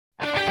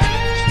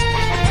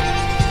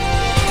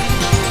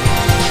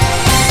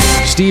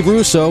Steve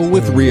Russo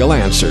with Real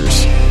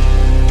Answers.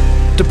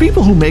 Do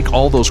people who make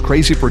all those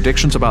crazy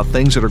predictions about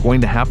things that are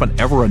going to happen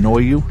ever annoy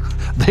you?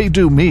 They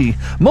do me.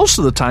 Most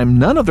of the time,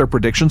 none of their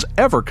predictions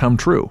ever come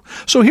true.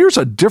 So here's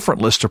a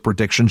different list of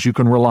predictions you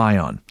can rely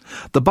on.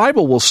 The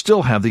Bible will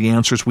still have the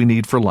answers we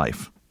need for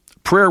life.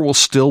 Prayer will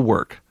still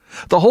work.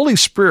 The Holy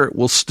Spirit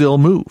will still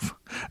move.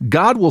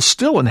 God will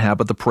still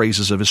inhabit the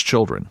praises of His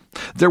children.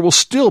 There will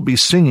still be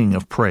singing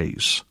of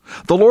praise.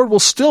 The Lord will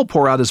still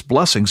pour out His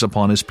blessings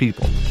upon His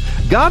people.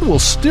 God will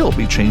still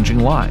be changing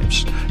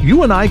lives.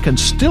 You and I can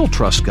still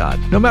trust God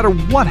no matter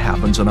what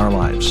happens in our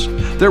lives.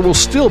 There will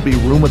still be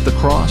room at the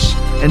cross,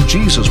 and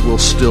Jesus will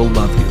still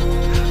love you.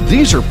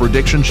 These are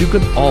predictions you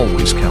can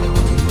always count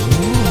on.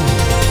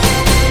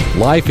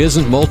 Life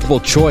isn't multiple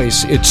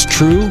choice, it's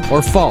true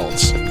or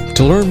false.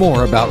 To learn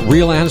more about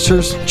Real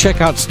Answers,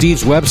 check out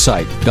Steve's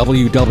website,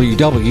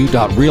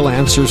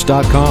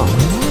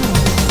 www.realanswers.com.